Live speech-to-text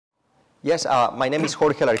Yes, my name is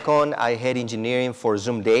Jorge Alarcon. I head engineering for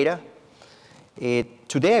Zoomdata.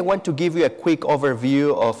 Today I want to give you a quick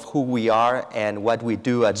overview of who we are and what we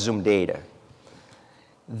do at Zoomdata.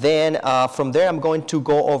 Then from there I'm going to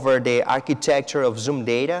go over the architecture of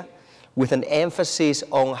Zoomdata with an emphasis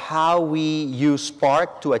on how we use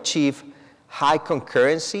Spark to achieve high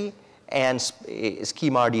concurrency and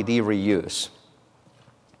schema RDD reuse.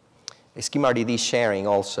 Schema RDD sharing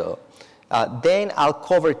also. Then I'll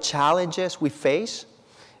cover challenges we face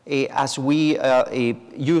as we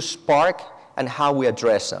use Spark and how we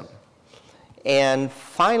address them. And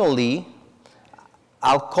finally,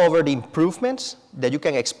 I'll cover the improvements that you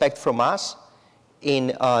can expect from us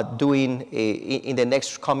in in the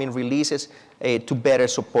next coming releases to better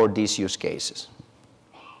support these use cases.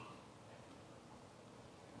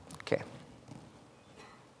 Okay.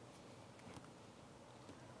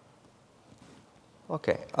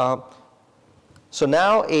 Okay. So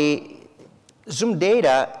now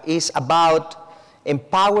Zoomdata is about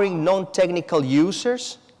empowering non-technical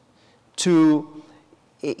users to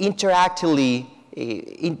interactively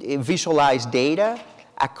visualize data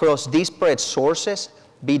across disparate sources,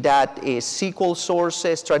 be that SQL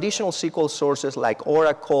sources, traditional SQL sources like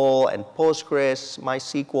Oracle and Postgres,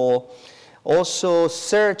 MySQL, also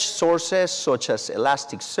search sources such as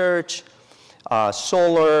Elasticsearch,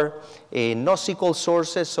 Solr, NoSQL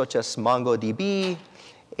sources such as MongoDB,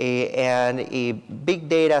 and big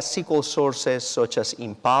data SQL sources such as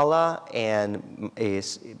Impala and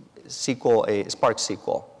Spark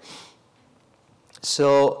SQL.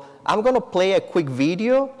 So I'm going to play a quick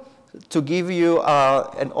video to give you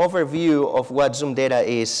an overview of what Zoomdata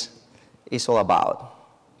is all about.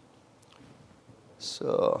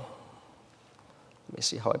 So let me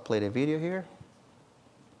see how I play the video here.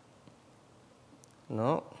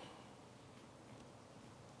 No.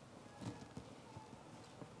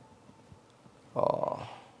 Oh.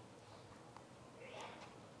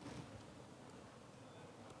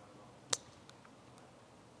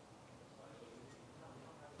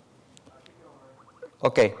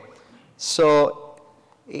 Okay, so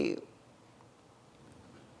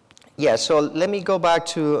yeah, so let me go back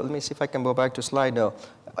to, let me see if I can go back to slide. No.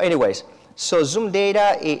 Anyways, so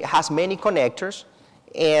Zoomdata has many connectors,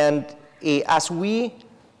 and as we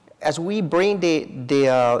bring the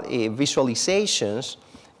visualizations,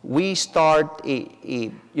 we start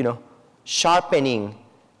sharpening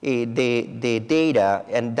the data,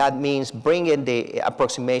 and that means bringing the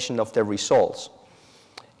approximation of the results.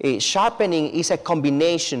 Sharpening is a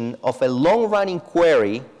combination of a long-running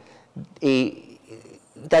query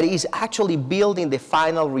that is actually building the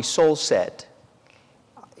final result set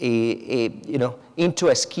into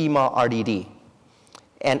a schema RDD.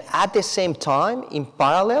 And at the same time, in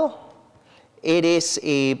parallel, it is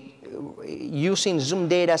using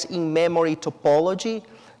Zoomdata's in-memory topology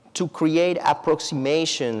to create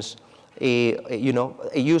approximations,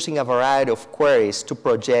 using a variety of queries to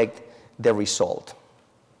project the result.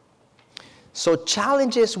 So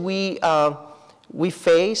challenges we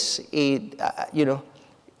face,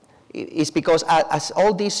 is because as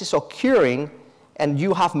all this is occurring, and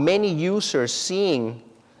you have many users seeing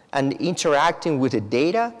and interacting with the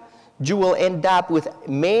data, you will end up with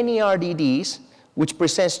many RDDs, which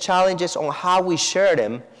presents challenges on how we share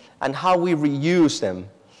them and how we reuse them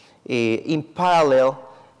in parallel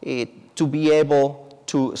to be able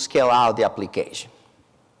to scale out the application.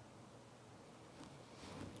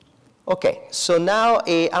 Okay, so now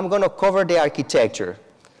I'm going to cover the architecture.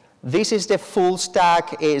 This is the full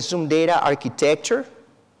stack Zoomdata architecture.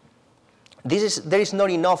 There is not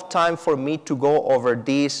enough time for me to go over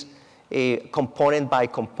this component by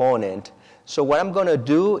component. So what I'm going to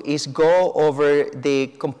do is go over the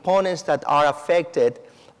components that are affected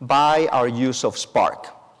by our use of Spark.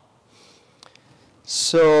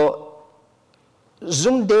 So the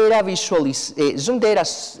Zoomdata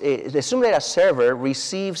server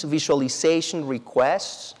receives visualization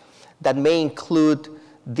requests that may include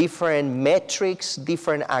different metrics,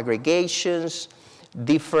 different aggregations,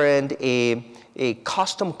 different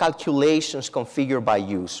custom calculations configured by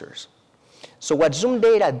users. So what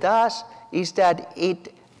Zoomdata does is that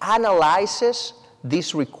it analyzes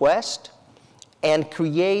this request and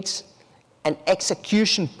creates an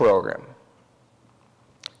execution program.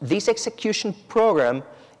 This execution program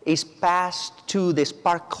is passed to the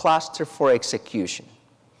Spark cluster for execution.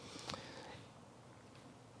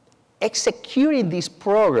 Executing this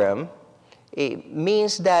program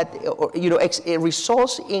means that it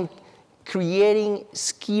results in creating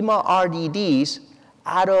schema RDDs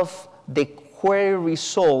out of the query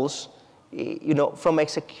results from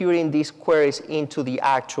executing these queries into the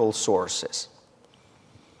actual sources.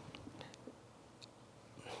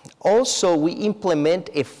 Also, we implement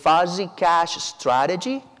a fuzzy cache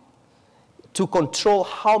strategy to control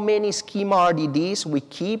how many schema RDDs we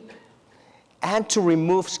keep and to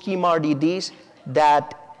remove schema RDDs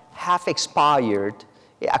that have expired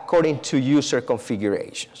according to user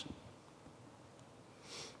configurations.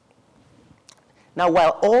 Now,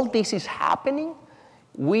 while all this is happening,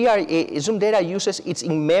 Zoomdata uses its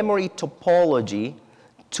in-memory topology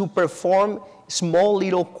to perform small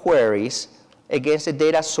little queries against the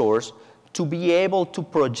data source to be able to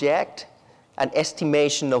project an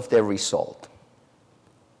estimation of the result.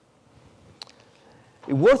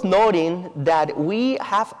 It's worth noting that we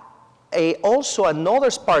have also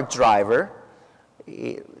another Spark driver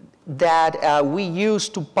that we use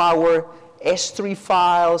to power S3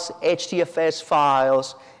 files, HDFS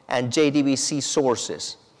files, and JDBC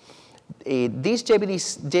sources. These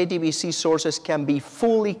JDBC sources can be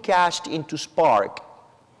fully cached into Spark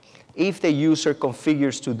if the user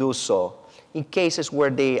configures to do so, in cases where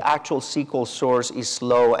the actual SQL source is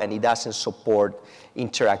slow and it doesn't support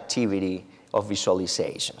interactivity of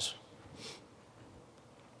visualizations.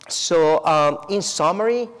 So in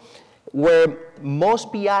summary, where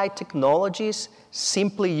most BI technologies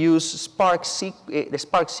simply use the Spark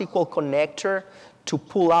SQL connector to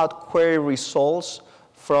pull out query results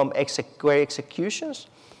from query executions,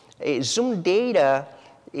 Zoomdata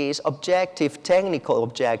technical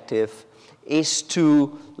objective, is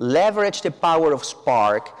to leverage the power of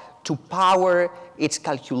Spark to power its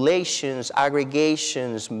calculations,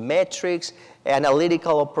 aggregations, metrics,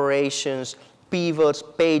 analytical operations, pivots,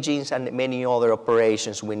 pagings, and many other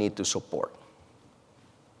operations we need to support.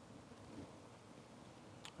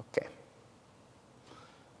 Okay.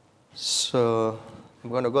 So I'm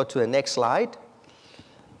going to go to the next slide.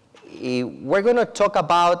 We're going to talk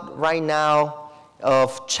about right now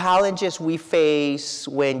of challenges we face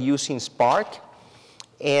when using Spark.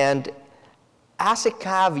 And as a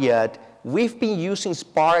caveat, we've been using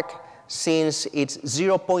Spark since its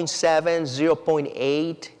 0.7,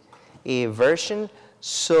 0.8 version.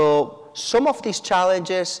 So some of these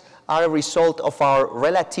challenges are a result of our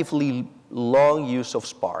relatively long use of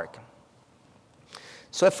Spark.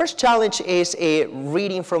 So the first challenge is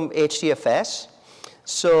reading from HDFS.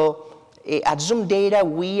 So at Zoomdata,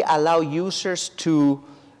 we allow users to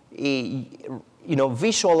visualize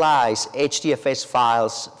HDFS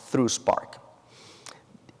files through Spark.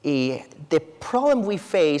 The problem we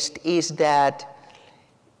faced is that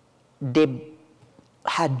the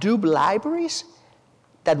Hadoop libraries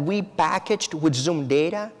that we packaged with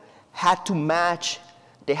Zoomdata had to match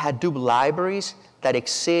the Hadoop libraries that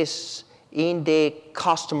exist in the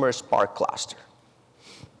customer Spark cluster.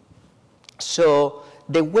 So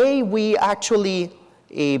the way we actually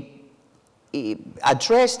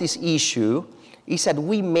address this issue is that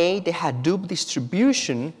we made the Hadoop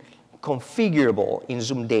distribution configurable in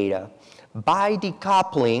Zoomdata by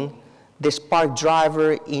decoupling the Spark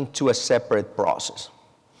driver into a separate process.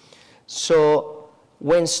 So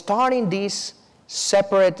when starting this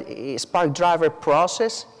separate Spark driver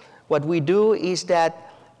process, what we do is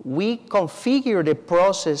that we configure the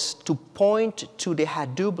process to point to the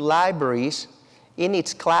Hadoop libraries in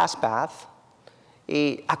its class path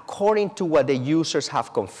according to what the users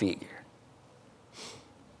have configured.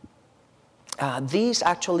 This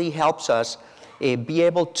actually helps us be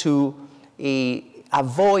able to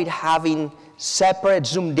avoid having separate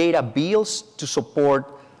Zoomdata builds to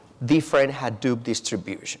support different Hadoop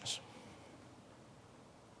distributions.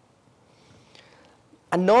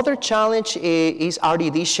 Another challenge is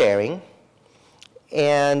RDD sharing.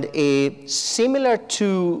 And similar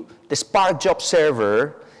to the Spark Job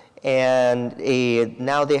Server and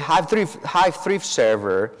now the Hive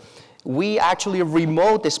server, we actually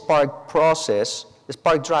remote the Spark process, the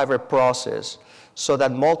Spark driver process, so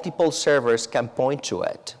that multiple servers can point to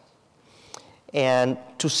it. And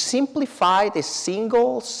to simplify the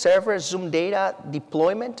single server Zoomdata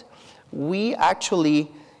deployment, we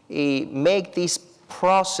actually make this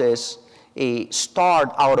process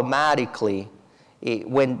start automatically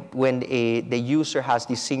when the user has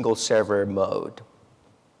the single server mode.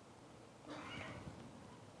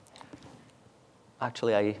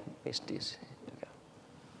 Actually, I missed this.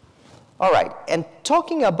 All right, and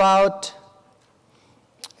talking about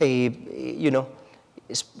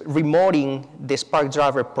remoting the Spark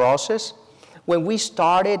driver process, when we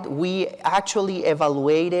started, we actually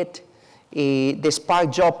evaluated the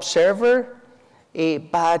Spark Job Server,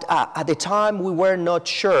 but at the time we were not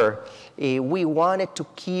sure. We wanted to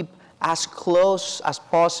keep as close as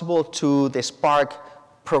possible to the Spark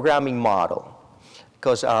programming model,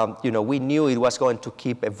 because we knew it was going to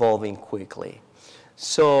keep evolving quickly.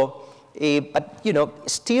 So but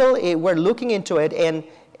still we're looking into it,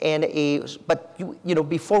 but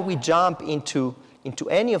before we jump into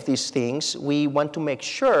any of these things, we want to make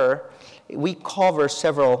sure we cover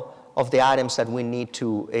several of the items that we need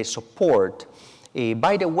to support.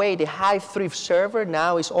 By the way, the Hive Thrift server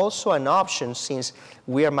now is also an option since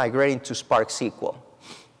we are migrating to Spark SQL.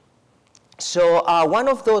 So one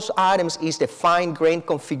of those items is the fine-grained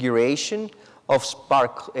configuration of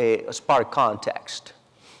Spark context.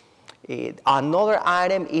 Another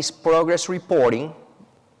item is progress reporting.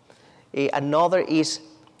 Another is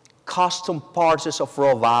custom parsers of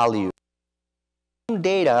raw value.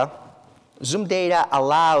 Zoomdata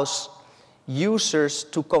allows users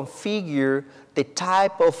to configure the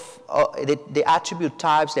type of, the attribute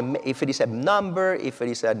types, if it is a number, if it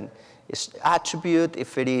is an attribute,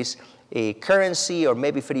 if it is a currency, or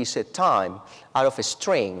maybe if it is a time out of a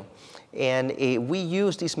string. And we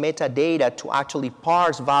use this metadata to actually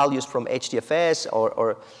parse values from HDFS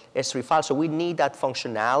or S3 files, so we need that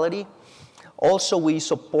functionality. Also, we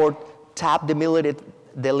support tab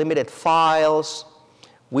delimited files.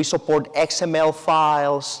 We support XML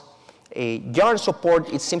files. Yarn support,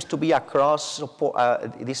 it seems to be across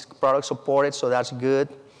this product supported, so that's good.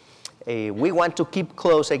 We want to keep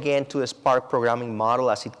close again to the Spark programming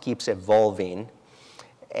model as it keeps evolving.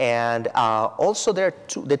 And also there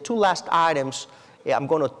are the two last items I'm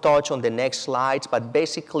going to touch on the next slides, but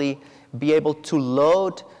basically be able to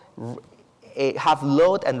load, have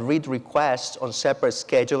load and read requests on separate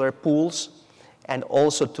scheduler pools, and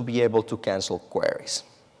also to be able to cancel queries.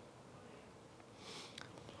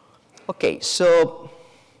 Okay, so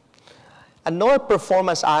another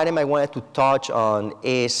performance item I wanted to touch on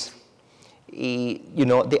is the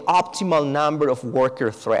optimal number of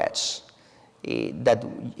worker threads that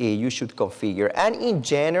you should configure. And in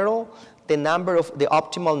general, the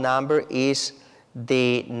optimal number is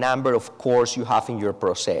the number of cores you have in your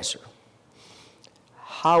processor.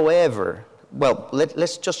 However, well,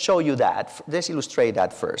 let's just show you that. Let's illustrate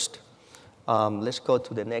that first. Let's go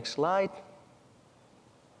to the next slide.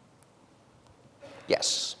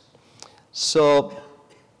 Yes. So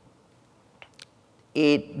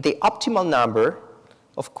the optimal number,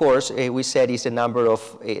 of course, we said is the number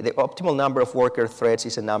of, the optimal number of worker threads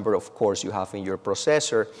is the number of cores you have in your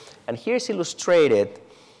processor. And here's illustrated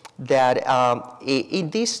that in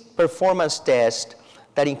this performance test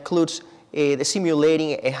that includes the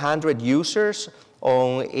simulating 100 users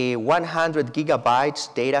on a 100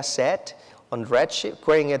 gigabytes data set on Redshift,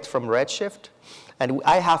 querying it from Redshift. And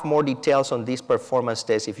I have more details on this performance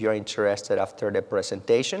test if you're interested after the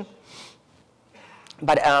presentation.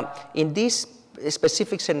 But in this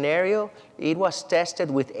specific scenario, it was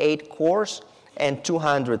tested with 8 cores and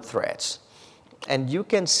 200 threads. And you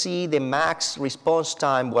can see the max response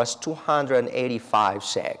time was 285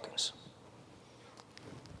 seconds.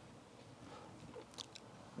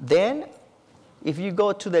 Then, if you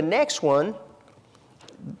go to the next one,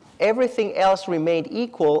 everything else remained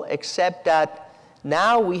equal except that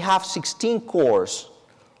now we have 16 cores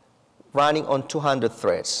running on 200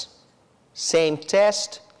 threads. Same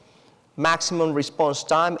test, maximum response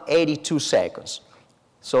time, 82 seconds.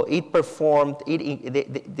 So it performed,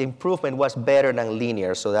 the improvement was better than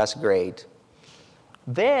linear, so that's great.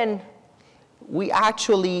 Then we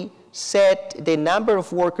actually set the number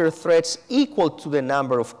of worker threads equal to the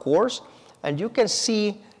number of cores, and you can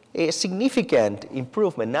see a significant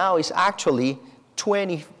improvement. Now it's actually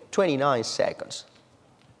 29 seconds.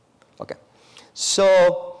 Okay,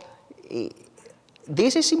 so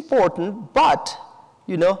this is important, but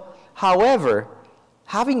however,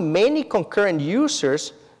 having many concurrent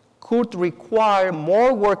users could require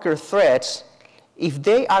more worker threads if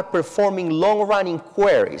they are performing long-running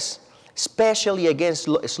queries, especially against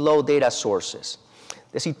slow data sources.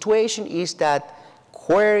 The situation is that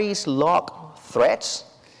queries lock threads,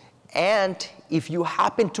 and if you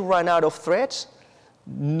happen to run out of threads,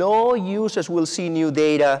 no users will see new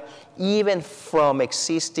data, even from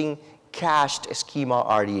existing cached schema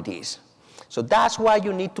RDDs. So that's why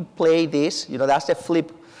you need to play this. That's the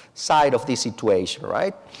flip side of this situation,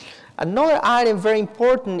 right? Another item very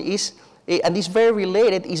important is, and is very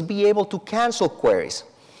related, is be able to cancel queries.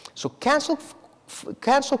 So cancel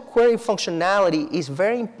query functionality is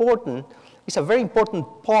very important. It's a very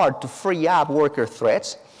important part to free up worker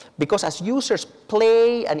threads, because as users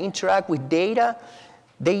play and interact with data,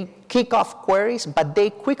 they kick off queries, but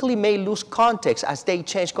they quickly may lose context as they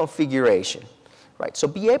change configuration, right? So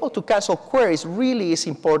be able to cancel queries really is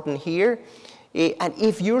important here. And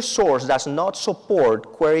if your source does not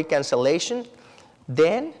support query cancellation,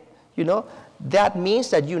 then that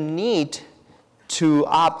means that you need to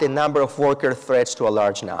up the number of worker threads to a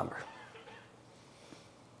large number.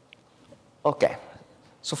 Okay,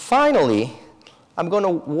 so finally, I'm going to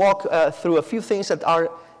walk through a few things that are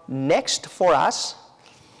next for us.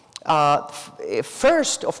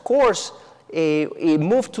 First, of course,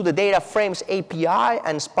 move to the Data Frames API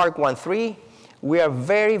and Spark 1.3. We are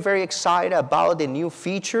very, very excited about the new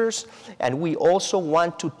features, and we also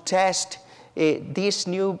want to test this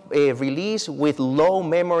new release with low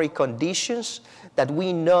memory conditions that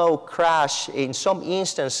we know crash, in some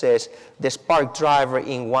instances, the Spark driver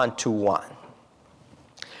in 1.2.1.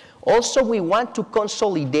 Also, we want to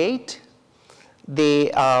consolidate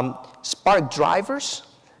the Spark drivers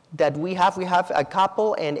that we have. We have a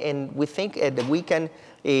couple, and we think that we can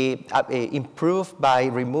improve by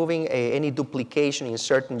removing any duplication in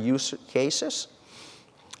certain use cases.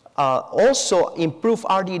 Also, improve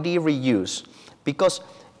RDD reuse, because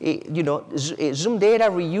Zoomdata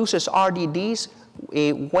reuses RDDs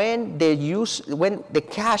when the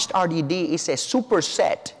cached RDD is a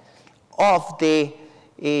superset of the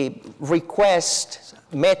request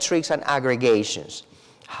metrics and aggregations.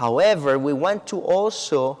 However, we want to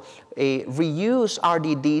also reuse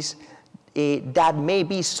RDDs that may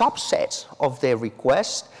be subsets of the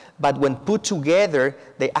request, but when put together,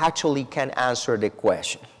 they actually can answer the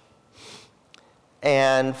question.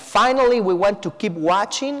 And finally, we want to keep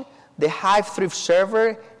watching the Hive Thrift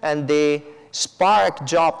server and the Spark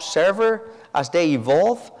job server as they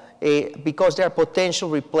evolve, because they are potential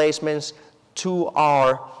replacements to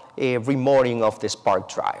our remoting of the Spark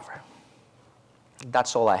driver.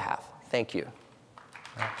 That's all I have. Thank you.